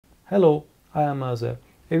Hello, I am Azer,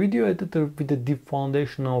 a video editor with a deep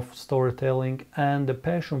foundation of storytelling and a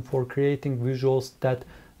passion for creating visuals that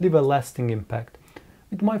leave a lasting impact.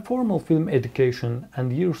 With my formal film education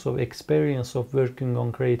and years of experience of working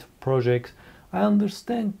on creative projects, I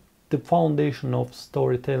understand the foundation of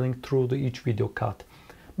storytelling through each video cut.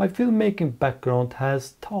 My filmmaking background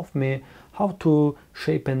has taught me how to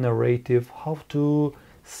shape a narrative, how to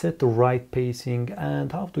set the right pacing,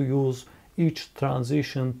 and how to use each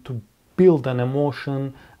transition to build an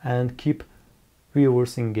emotion and keep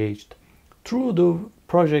viewers engaged. Through the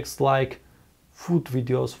projects like food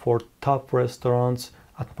videos for top restaurants,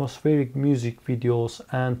 atmospheric music videos,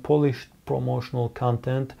 and polished promotional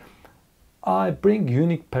content, I bring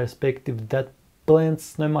unique perspective that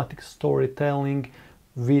blends cinematic storytelling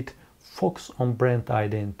with focus on brand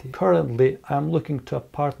identity. Currently, I'm looking to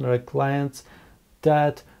partner clients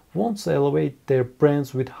that want to elevate their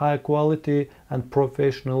brands with high quality and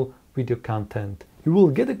professional video content. You will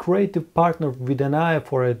get a creative partner with an eye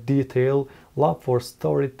for a detail, love for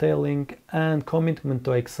storytelling, and commitment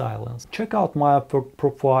to excellence. Check out my Upwork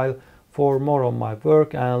profile for more on my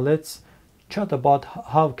work, and let's chat about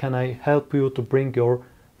how can I help you to bring your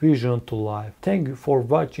vision to life. Thank you for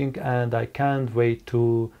watching, and I can't wait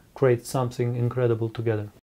to create something incredible together.